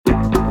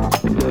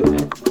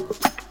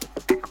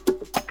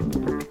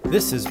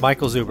This is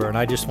Michael Zuber, and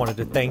I just wanted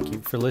to thank you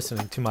for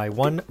listening to my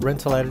One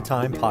Rental at a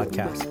Time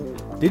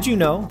podcast. Did you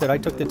know that I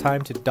took the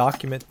time to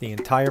document the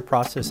entire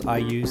process I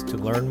used to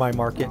learn my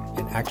market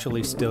and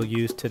actually still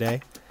use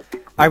today?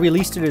 I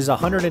released it as a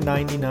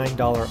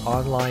 $199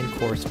 online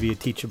course via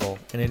Teachable,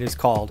 and it is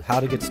called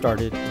How to Get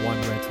Started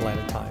One Rental at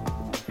a Time.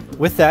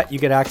 With that, you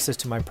get access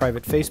to my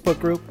private Facebook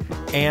group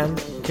and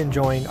can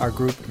join our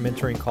group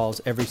mentoring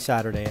calls every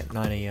Saturday at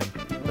 9 a.m.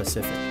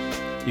 Pacific.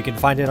 You can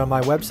find it on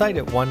my website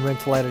at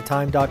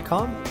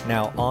onerentalatatime.com.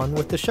 Now on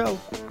with the show.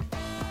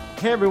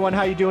 Hey everyone,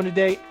 how you doing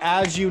today?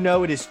 As you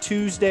know, it is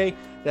Tuesday.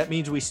 That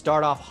means we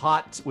start off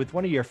hot with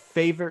one of your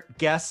favorite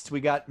guests.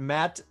 We got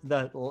Matt,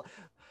 the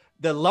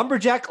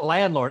Lumberjack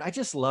Landlord. I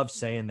just love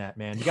saying that,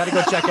 man. You got to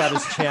go check out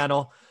his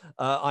channel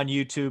on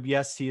YouTube.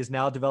 Yes, he has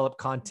now developed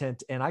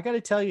content, and I got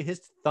to tell you, his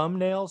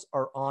thumbnails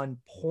are on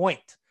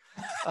point.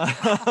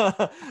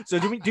 So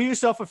do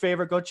yourself a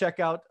favor, go check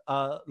out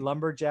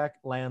Lumberjack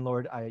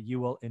Landlord.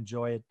 You will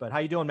enjoy it. But how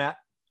you doing, Matt?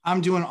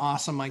 I'm doing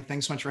awesome, Mike.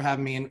 Thanks so much for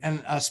having me.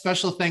 And a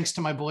special thanks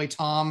to my boy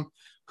Tom,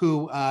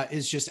 who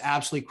is just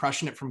absolutely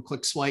crushing it from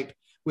ClickSwipe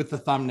with the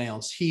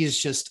thumbnails. He is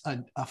just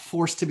a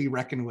force to be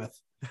reckoned with.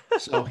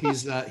 So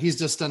he's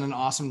just done an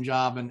awesome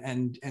job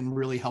and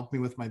really helped me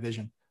with my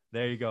vision.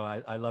 There you go.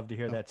 I love to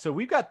hear that. So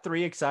we've got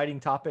three exciting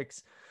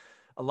topics.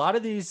 A lot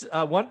of these,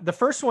 the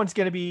first one's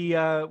going to be,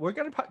 we're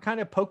going to kind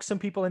of poke some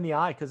people in the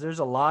eye because there's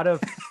a lot of,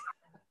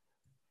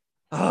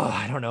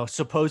 I don't know,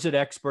 supposed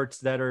experts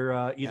that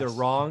are either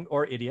wrong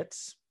or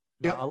idiots.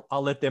 Yep.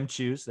 I'll let them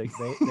choose. They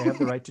have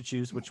the right to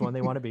choose which one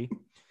they want to be.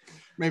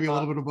 Maybe a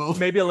little bit of both.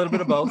 Maybe a little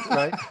bit of both,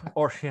 right?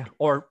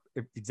 Or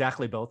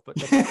exactly both. But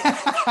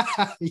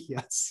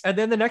yes. And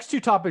then the next two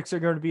topics are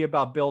going to be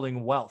about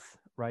building wealth,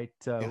 right?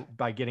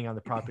 By getting on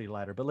the property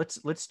ladder. But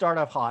let's start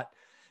off hot.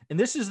 And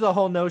this is the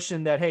whole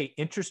notion that, hey,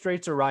 interest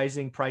rates are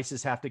rising,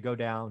 prices have to go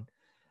down.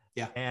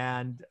 Yeah.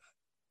 And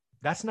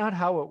that's not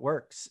how it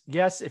works.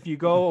 Yes, if you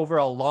go over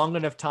a long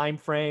enough time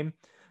frame,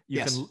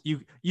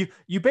 you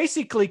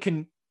basically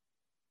can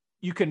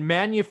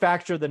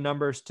manufacture the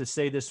numbers to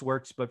say this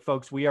works, but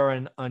folks, we are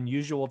in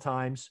unusual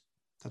times.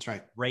 That's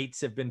right.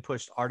 Rates have been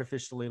pushed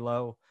artificially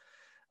low.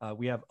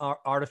 We have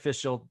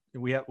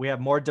we have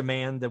more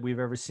demand than we've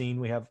ever seen.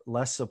 We have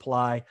less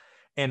supply.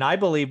 And I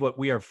believe what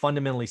we are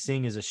fundamentally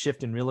seeing is a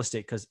shift in real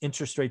estate because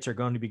interest rates are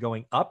going to be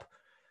going up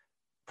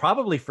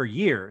probably for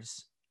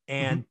years.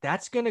 And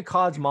that's going to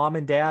cause mom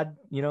and dad,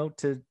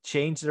 to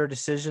change their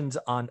decisions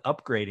on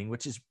upgrading,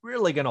 which is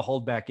really going to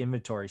hold back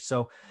inventory.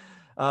 So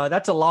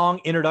that's a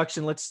long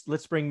introduction.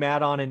 Let's bring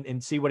Matt on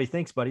and see what he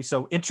thinks, buddy.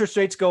 So interest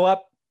rates go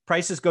up,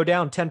 prices go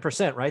down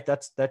 10%, right?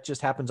 That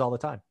just happens all the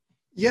time.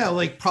 Yeah,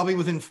 like probably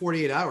within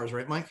 48 hours,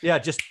 right, Mike? Yeah,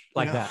 just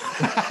like that.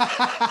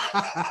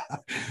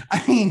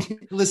 I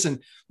mean, listen,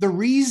 the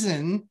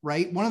reason,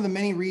 right? One of the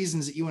many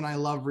reasons that you and I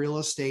love real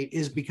estate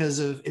is because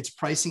of its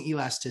pricing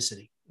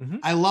elasticity. Mm-hmm.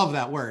 I love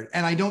that word.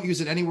 And I don't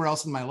use it anywhere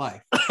else in my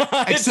life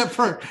except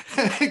for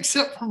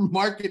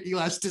market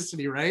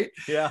elasticity, right?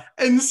 Yeah.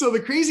 And so the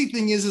crazy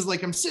thing is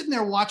like I'm sitting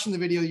there watching the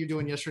video you're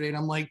doing yesterday and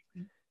I'm like,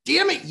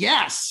 damn it,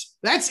 yes,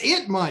 that's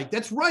it, Mike.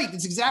 That's right.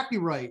 That's exactly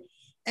right.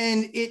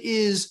 And it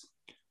is,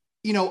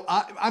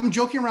 I'm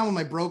joking around with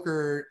my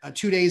broker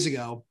 2 days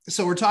ago.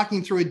 So we're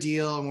talking through a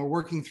deal and we're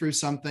working through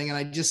something. And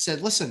I just said,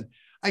 listen,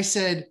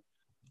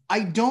 I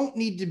don't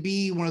need to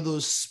be one of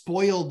those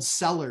spoiled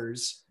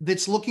sellers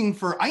that's looking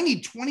for, I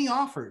need 20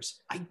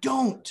 offers. I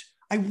don't.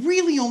 I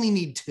really only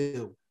need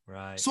 2.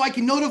 Right. So I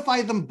can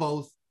notify them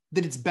both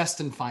that it's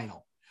best and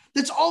final.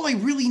 That's all I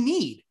really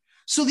need.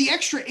 So the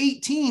extra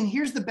 18,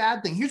 here's the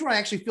bad thing. Here's where I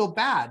actually feel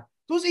bad.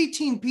 Those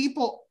 18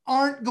 people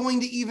aren't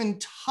going to even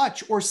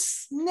touch or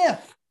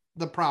sniff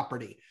the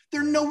property.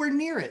 They're nowhere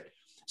near it.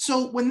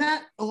 So when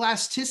that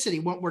elasticity,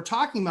 what we're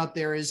talking about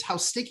there is how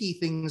sticky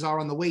things are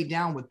on the way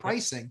down with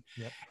pricing.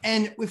 Yep.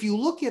 And if you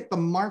look at the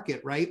market,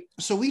 right?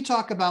 So we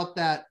talk about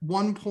that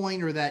 1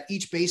 point or that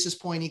each basis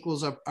point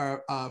equals a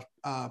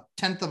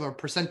tenth of a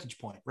percentage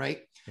point,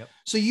 right? Yep.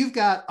 So you've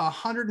got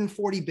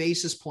 140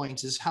 basis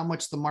points is how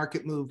much the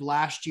market moved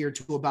last year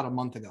to about a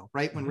month ago,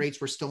 right? When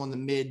rates were still in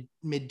the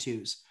mid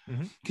twos,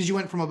 because you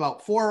went from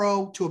about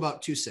 4.0 to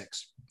about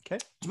 2.6. Okay.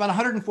 It's about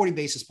 140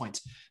 basis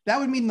points. That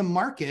would mean the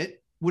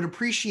market would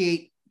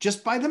appreciate,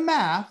 just by the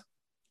math,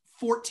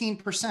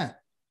 14%.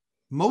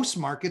 Most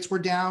markets were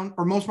down,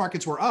 or most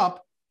markets were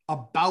up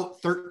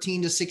about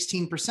 13 to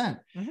 16%.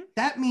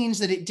 That means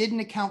that it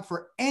didn't account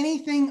for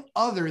anything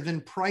other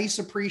than price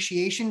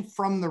appreciation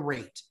from the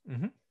rate,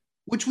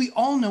 which we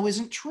all know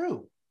isn't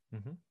true.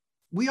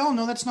 We all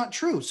know that's not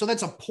true. So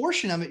that's a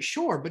portion of it,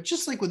 sure. But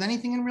just like with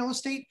anything in real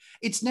estate,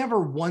 it's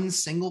never one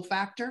single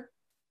factor.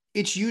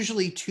 It's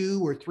usually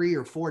 2 or 3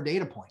 or 4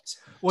 data points.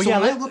 Well, so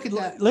yeah, look at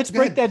that. Let's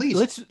break that.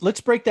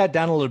 Let's break that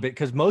down a little bit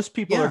because most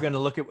people Yeah. are going to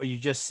look at what you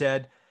just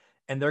said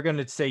and they're going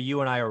to say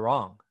you and I are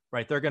wrong,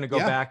 right? They're going to go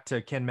back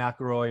to Ken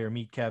McElroy or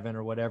Meet Kevin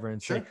or whatever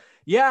and say,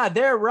 yeah,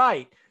 they're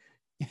right.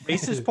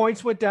 Basis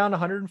points went down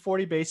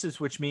 140 basis,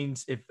 which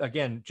means if,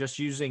 again, just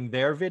using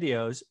their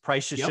videos,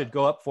 prices should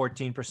go up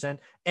 14%.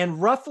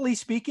 And roughly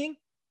speaking,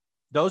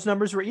 those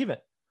numbers were even.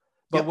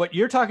 But Yep. what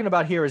you're talking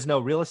about here is no,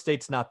 real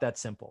estate's not that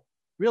simple.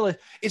 Really,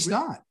 It's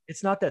not.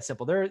 it's not that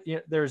simple.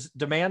 There's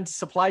demand,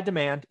 supply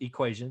demand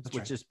equations, That's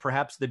which right. is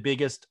perhaps the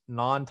biggest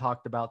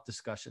non-talked about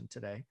discussion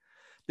today.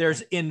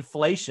 There's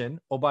inflation.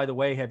 Oh, by the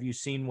way, have you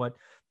seen what,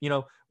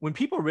 when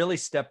people really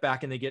step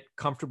back and they get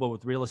comfortable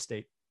with real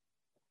estate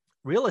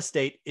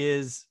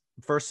is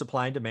first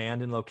supply and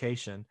demand and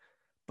location,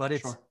 but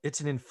Sure.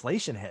 it's an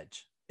inflation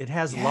hedge. It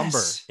has lumber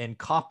Yes. and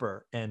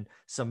copper and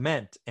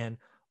cement and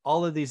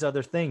all of these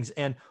other things.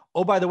 And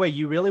oh, by the way,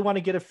 you really want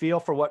to get a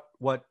feel for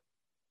what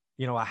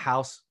a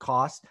house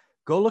costs?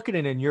 Go look at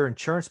it in your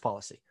insurance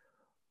policy.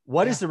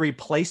 What is the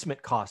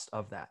replacement cost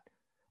of that?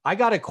 I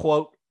got a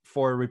quote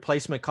for a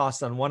replacement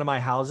cost on one of my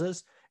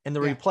houses, and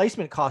the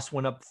replacement cost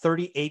went up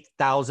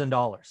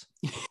 $38,000.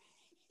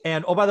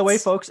 And oh, by the way,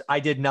 folks, I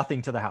did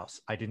nothing to the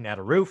house. I didn't add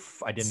a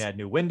roof. I didn't add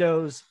new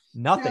windows,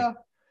 nothing. Yeah.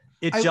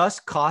 It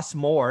just costs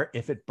more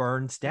if it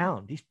burns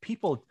down. These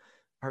people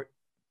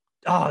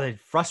they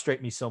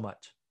frustrate me so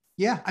much.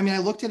 Yeah. I mean, I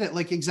looked at it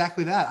like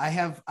exactly that. I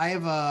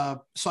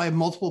have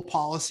multiple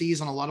policies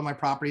on a lot of my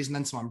properties, and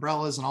then some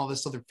umbrellas and all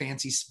this other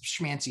fancy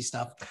schmancy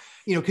stuff,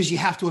 cause you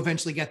have to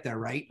eventually get there.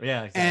 Right.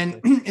 Yeah.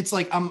 Exactly. And it's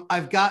like,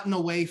 I've gotten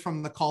away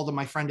from the call to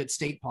my friend at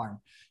State Farm,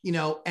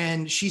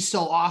 and she's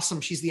so awesome.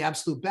 She's the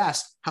absolute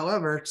best.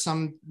 However,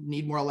 some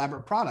need more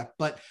elaborate product,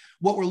 but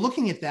what we're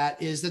looking at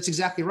that's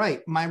exactly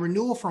right. My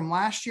renewal from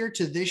last year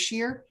to this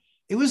year,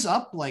 it was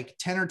up like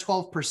 10 or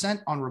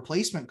 12% on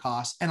replacement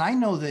costs. And I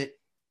know that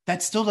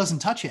still doesn't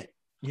touch it.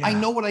 Yeah. I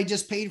know what I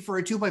just paid for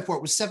a 2x4.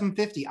 It was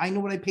 $750. I know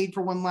what I paid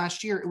for one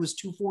last year. It was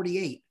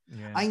 $248.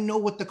 Yeah. I know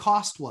what the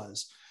cost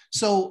was.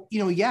 So,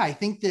 I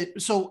think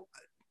that, so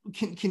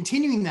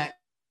continuing that.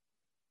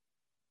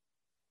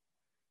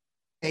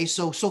 Okay.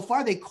 So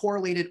far they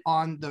correlated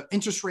on the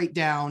interest rate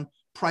down,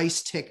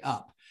 price tick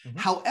up. Mm-hmm.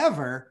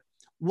 However,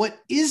 what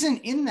isn't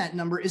in that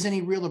number is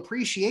any real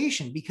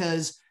appreciation,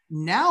 because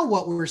now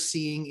what we're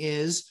seeing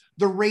is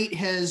the rate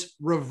has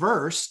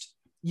reversed.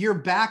 You're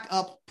back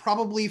up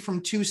probably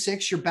from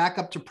 2.6, you're back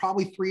up to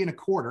probably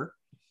 3.25.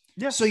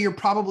 Yeah. So you're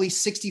probably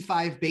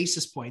 65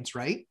 basis points,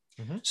 right?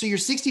 Mm-hmm. So you're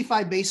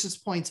 65 basis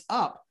points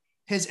up.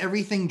 Has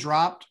everything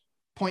dropped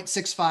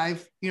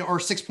 0.65, or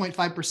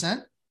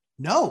 6.5%?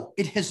 No,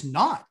 it has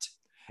not.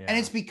 Yeah. And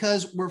it's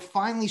because we're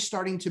finally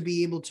starting to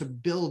be able to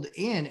build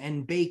in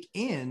and bake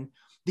in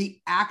the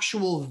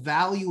actual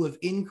value of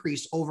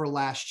increase over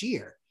last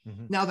year.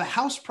 Mm-hmm. Now the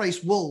house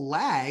price will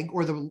lag,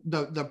 or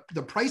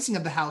the pricing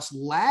of the house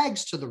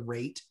lags to the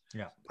rate,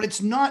 but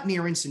it's not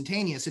near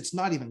instantaneous. It's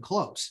not even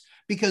close,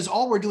 because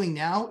all we're doing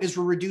now is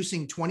we're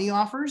reducing 20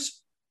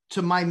 offers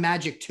to my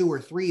magic 2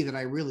 or 3 that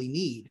I really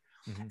need.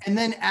 Mm-hmm. And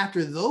then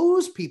after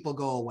those people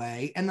go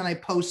away, and then I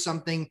post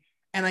something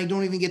and I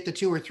don't even get the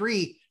 2 or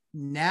 3,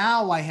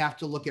 now I have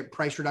to look at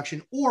price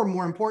reduction, or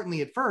more importantly,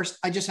 at first,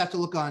 I just have to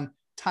look on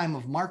time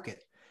of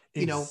market.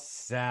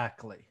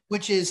 Exactly.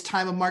 Which is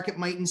time of market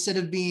might, instead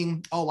of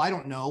being,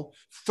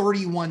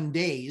 31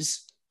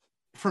 days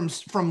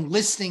from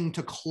listing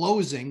to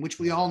closing, which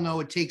we all know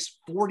it takes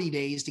 40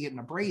 days to get an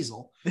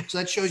appraisal. So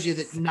that shows you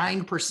that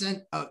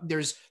 9%,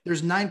 there's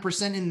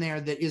 9% in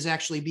there that is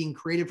actually being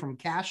created from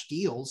cash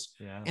deals,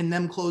 and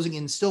them closing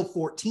in still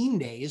 14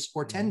 days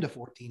or 10 to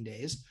 14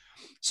 days.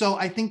 So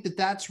I think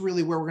that's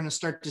really where we're going to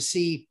start to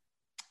see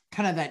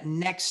kind of that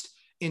next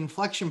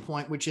inflection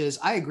point, which is,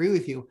 I agree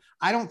with you.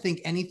 I don't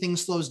think anything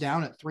slows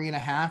down at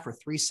 3.5 or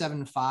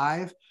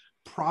 3.75,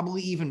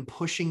 probably even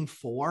pushing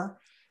 4.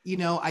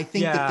 I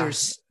think that there's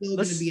still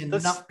going to be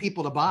enough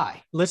people to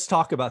buy. Let's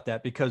talk about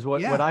that, because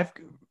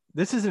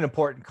this is an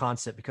important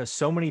concept, because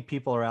so many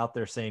people are out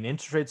there saying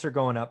interest rates are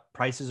going up,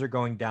 prices are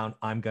going down,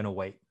 I'm going to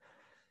wait.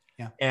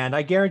 Yeah. And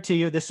I guarantee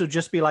you, this will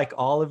just be like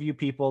all of you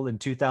people in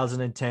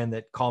 2010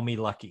 that call me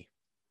lucky.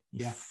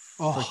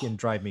 Freaking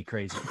drive me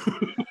crazy.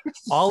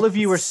 All of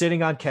you are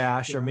sitting on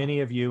cash, or many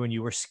of you, and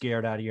you were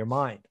scared out of your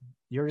mind.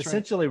 You're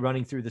essentially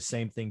running through the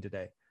same thing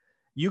today.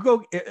 You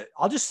go,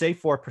 I'll just say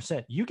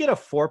 4%. You get a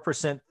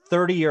 4%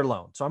 30-year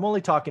loan. So I'm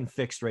only talking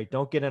fixed rate.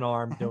 Don't get an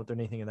ARM. Don't do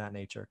anything of that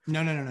nature.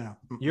 No.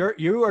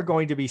 You are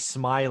going to be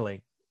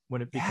smiling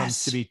when it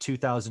becomes to be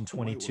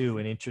 2022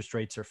 and interest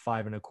rates are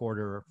 5.25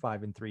 or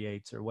 5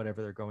 3/8 or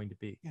whatever they're going to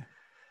be. Yeah.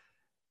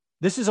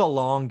 This is a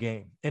long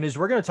game. And as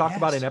we're going to talk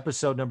about in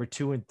episode number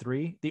 2 and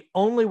 3, the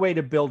only way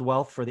to build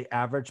wealth for the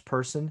average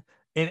person,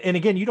 and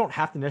again, you don't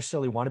have to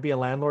necessarily want to be a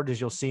landlord, as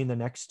you'll see in the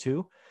next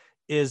 2,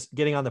 is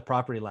getting on the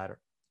property ladder.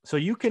 So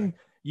you can,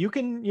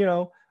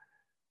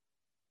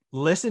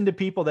 listen to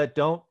people that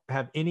don't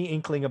have any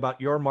inkling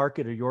about your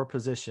market or your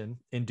position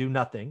and do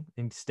nothing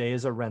and stay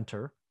as a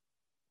renter,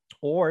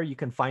 or you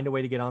can find a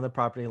way to get on the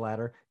property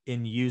ladder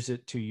and use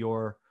it to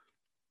your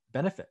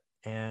benefit.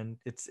 And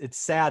it's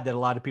sad that a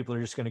lot of people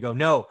are just going to go,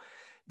 no,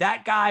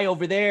 that guy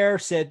over there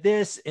said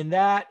this and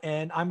that,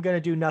 and I'm going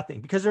to do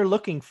nothing, because they're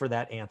looking for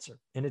that answer.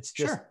 And it's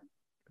just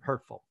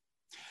hurtful.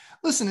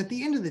 Listen, at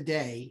the end of the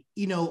day,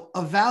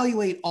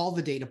 evaluate all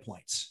the data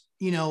points.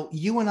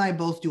 You and I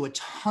both do a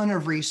ton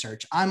of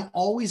research. I'm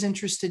always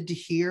interested to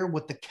hear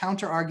what the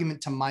counter argument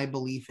to my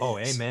belief is. Oh,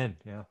 amen.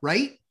 Yeah.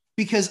 Right?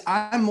 because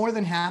I'm more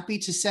than happy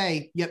to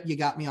say, yep, you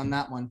got me on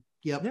that one.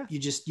 Yep. Yeah.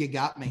 You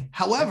got me.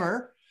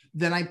 However,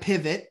 then I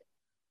pivot,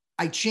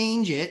 I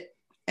change it,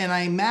 and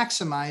I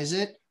maximize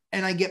it,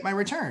 and I get my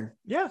return.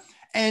 Yeah.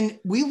 And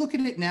we look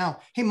at it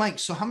now. Hey, Mike,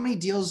 so how many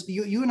deals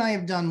you and I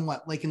have done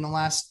what, like in the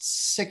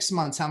last 6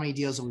 months, how many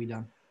deals have we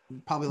done?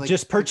 Probably like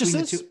just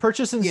purchases,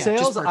 purchase and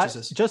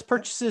sales. Just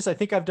purchases. I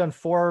think I've done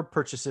 4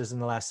 purchases in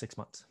the last 6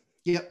 months.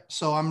 Yep.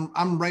 So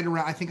I'm right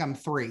around, I think I'm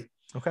 3.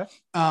 Okay.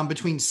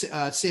 Between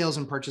sales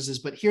and purchases.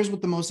 But here's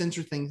what the most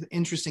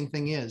interesting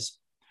thing is.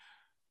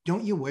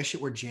 Don't you wish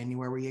it were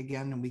January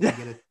again and we could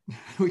get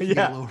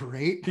a lower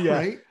rate,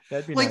 right?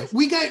 That'd be like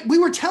nice. we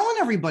were telling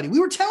everybody,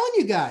 we were telling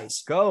you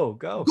guys, go,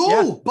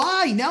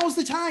 buy. Now's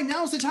the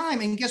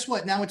time. And guess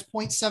what? Now it's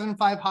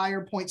 0.75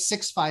 higher,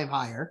 0.65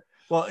 higher.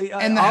 Well,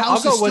 and the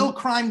house is still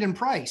climbed in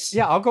price.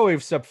 Yeah. I'll go a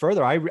step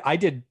further.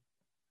 And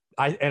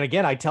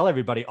again, I tell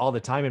everybody all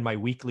the time in my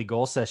weekly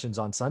goal sessions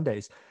on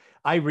Sundays,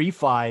 I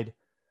refied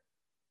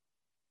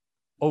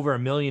over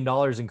 $1 million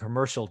in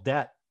commercial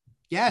debt.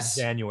 Yes.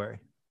 In January.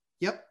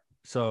 Yep.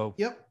 So,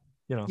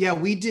 yeah,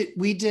 we did,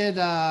 and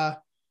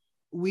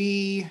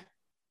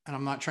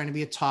I'm not trying to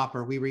be a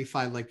topper. We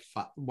refied like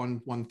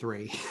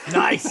 1.13.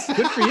 Nice.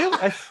 Good for you.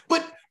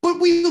 But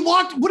we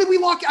locked, what did we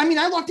lock? I mean,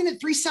 I locked in at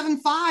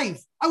 3.75.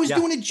 I was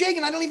doing a jig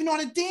and I don't even know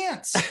how to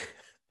dance.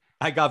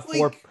 I got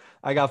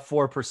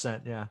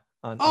 4%. Yeah.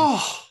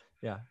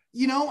 Yeah.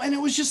 And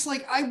it was just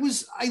like, I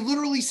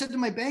literally said to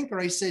my banker,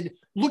 I said,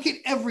 look at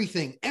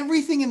everything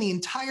in the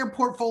entire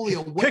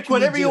portfolio. Pick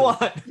whatever you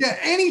want. Yeah.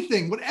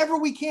 Anything, whatever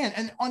we can.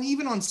 And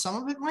even on some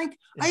of it, Mike,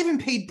 I even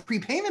paid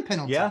prepayment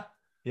penalty. Yeah.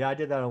 Yeah. I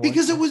did that.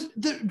 Because it was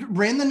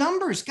ran the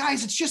numbers,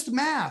 guys. It's just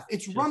math.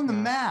 It's just run the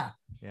math.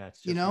 Yeah.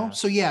 It's math.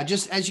 So yeah,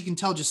 just as you can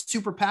tell, just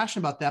super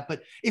passionate about that.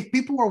 But if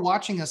people were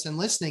watching us and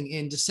listening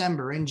in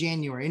December, in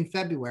January, in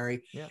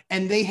February,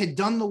 and they had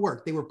done the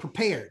work, they were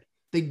prepared.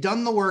 They'd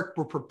done the work,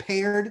 were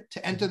prepared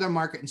to enter their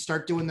market and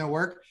start doing their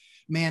work.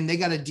 Man, they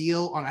got a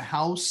deal on a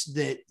house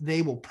that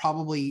they will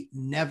probably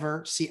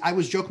never see. I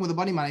was joking with a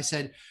buddy of mine. I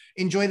said,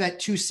 enjoy that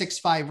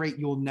 2.65 rate.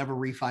 You'll never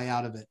refi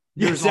out of it.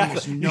 There's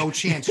almost no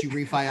chance you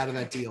refi out of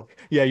that deal.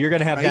 Yeah, you're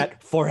going to have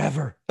that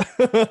forever.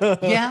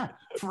 Yeah,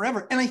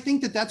 forever. And I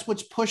think that's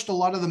what's pushed a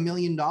lot of the $1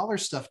 million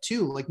stuff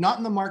too. Like not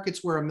in the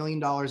markets where $1 million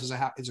is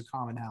a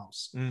common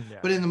house,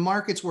 but in the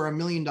markets where $1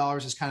 million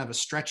is kind of a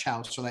stretch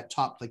house or that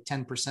top like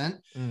 10%.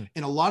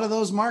 In a lot of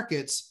those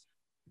markets,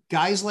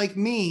 guys like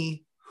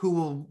me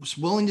who was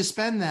willing to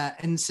spend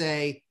that and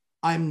say,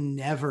 I'm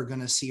never going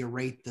to see a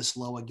rate this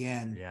low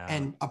again. Yeah.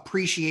 And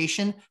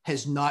appreciation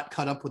has not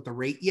caught up with the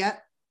rate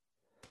yet.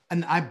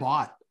 And I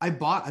bought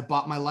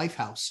my life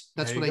house.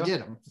 That's what I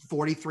did. I'm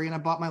 43 and I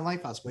bought my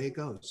life house. Way it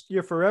goes.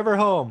 You're forever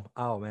home.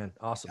 Oh man.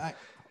 Awesome.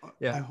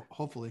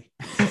 Hopefully.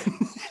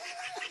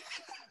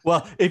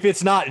 Well, if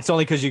it's not, it's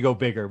only because you go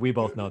bigger. We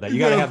both know that. You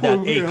got to have that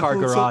 8-car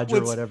garage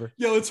or whatever.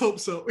 Yeah. Let's hope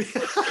so.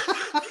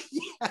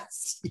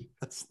 Yes.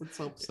 Let's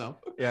hope so.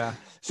 Yeah.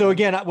 So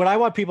again, what I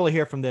want people to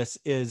hear from this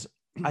is,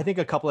 I think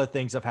a couple of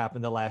things have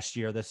happened the last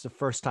year. This is the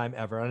first time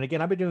ever. And again,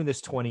 I've been doing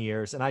this 20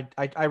 years and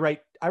I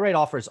write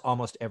offers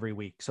almost every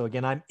week. So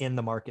again, I'm in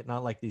the market,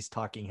 not like these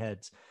talking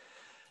heads.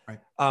 Right.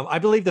 I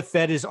believe the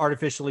Fed has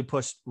artificially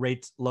pushed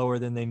rates lower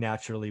than they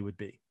naturally would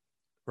be.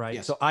 Right.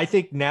 Yes. So I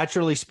think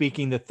naturally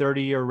speaking, the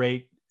 30-year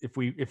rate,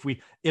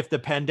 if the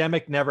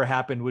pandemic never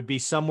happened, would be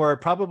somewhere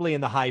probably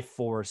in the high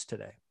 4s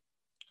today.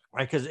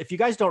 Right. Because if you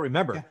guys don't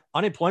remember,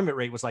 unemployment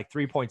rate was like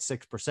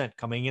 3.6%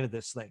 coming into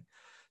this thing.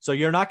 So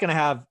you're not going to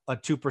have a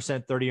 2%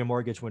 30-year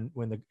mortgage when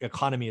the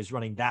economy is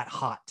running that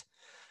hot.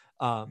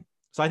 So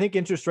I think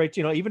interest rates,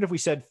 even if we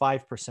said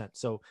 5%.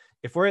 So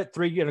if we're at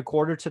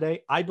 3.25%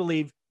 today, I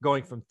believe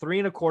going from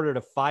 3.25%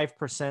 to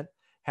 5%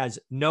 has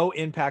no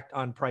impact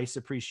on price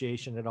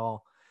appreciation at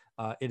all.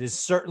 It is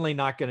certainly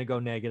not going to go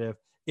negative.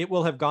 It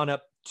will have gone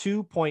up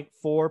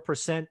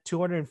 2.4%,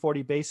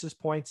 240 basis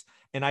points.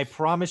 And I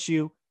promise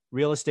you,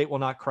 real estate will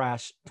not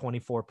crash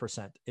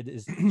 24%. It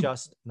is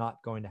just not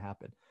going to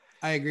happen.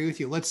 I agree with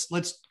you. Let's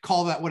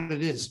call that what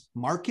it is.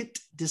 Market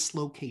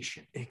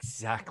dislocation.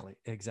 Exactly.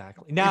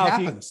 Now, it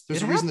happens.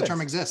 There's a reason the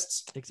term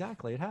exists.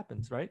 Exactly. It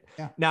happens, right?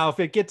 Yeah. Now,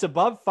 if it gets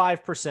above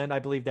 5%, I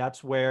believe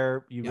that's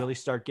where you really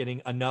start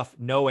getting enough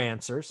no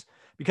answers.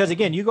 Because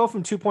again, you go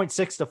from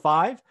 2.6 to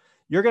 5,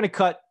 you're going to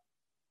cut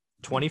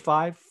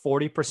 25,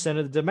 40%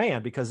 of the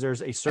demand because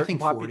there's a certain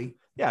 40.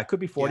 Yeah, it could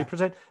be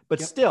 40%,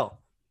 but still,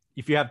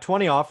 if you have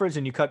 20 offers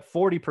and you cut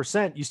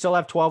 40%, you still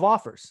have 12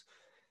 offers.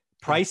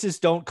 Prices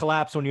don't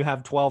collapse when you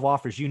have 12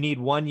 offers. You need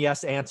one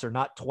yes answer,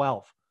 not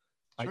 12.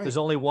 Right? There's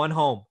only one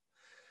home.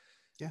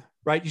 Yeah.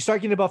 Right. You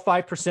start getting above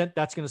 5%,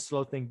 that's going to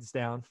slow things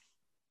down.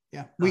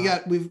 Yeah.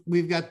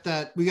 We've got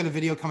a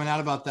video coming out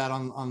about that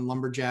on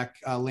Lumberjack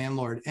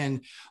Landlord.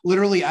 And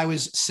literally I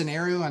was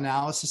scenario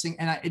analysising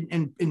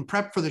and in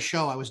prep for the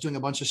show, I was doing a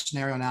bunch of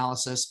scenario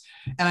analysis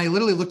and I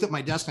literally looked at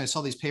my desk and I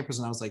saw these papers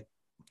and I was like,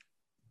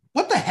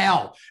 what the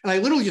hell? And I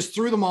literally just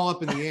threw them all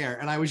up in the air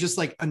and I was just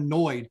like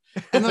annoyed.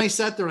 And then I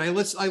sat there and I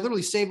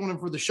literally saved one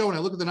for the show and I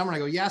look at the number and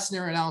I go, yeah,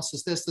 scenario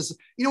analysis, this,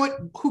 you know what?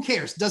 Who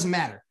cares? It doesn't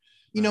matter.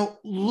 You know,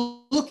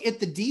 look at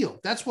the deal.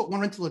 That's what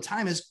One Rental at a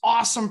Time is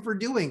awesome for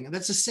doing.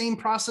 That's the same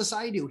process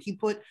I do. He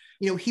put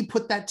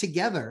that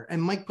together,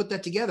 and Mike put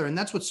that together. And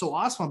that's what's so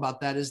awesome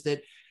about that, is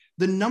that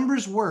the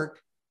numbers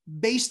work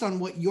based on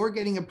what you're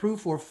getting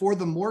approved for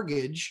the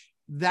mortgage.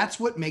 That's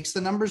what makes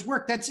the numbers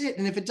work. That's it.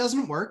 And if it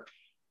doesn't work,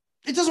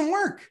 it doesn't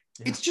work.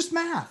 Yeah. It's just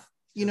math,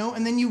 you know,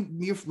 and then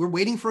we're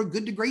waiting for a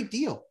good to great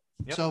deal.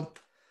 Yep. So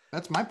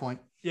that's my point.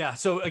 Yeah.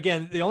 So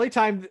again, the only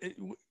time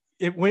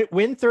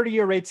when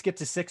 30-year rates get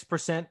to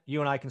 6%, you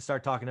and I can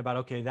start talking about,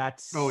 okay,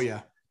 that's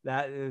going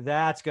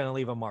to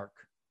leave a mark.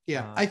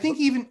 Yeah. I think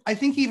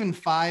even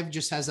 5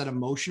 just has that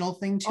emotional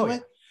thing to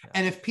it. Yeah.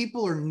 And if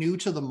people are new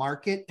to the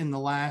market in the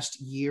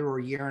last year or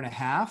year and a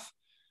half,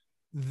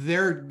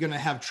 they're going to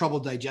have trouble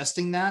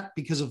digesting that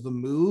because of the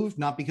move,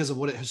 not because of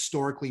what it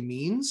historically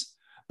means.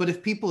 But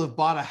if people have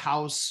bought a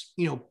house,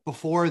 you know,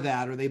 before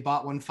that, or they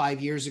bought one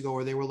 5 years ago,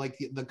 or they were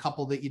like the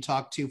couple that you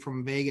talked to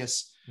from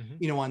Vegas,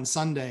 you know, on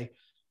Sunday,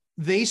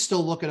 they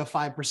still look at a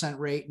 5%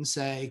 rate and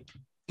say,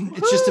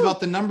 it's just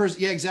about the numbers.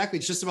 Yeah, exactly.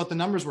 It's just about the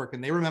numbers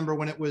working. They remember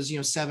when it was,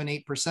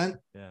 7-8%,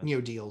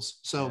 deals.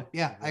 So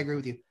yeah, I agree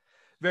with you.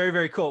 Very,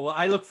 very cool. Well,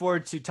 I look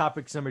forward to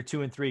topics number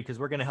 2 and 3, because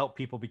we're going to help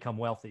people become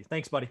wealthy.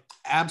 Thanks, buddy.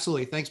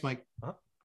 Absolutely. Thanks, Mike. Uh-huh.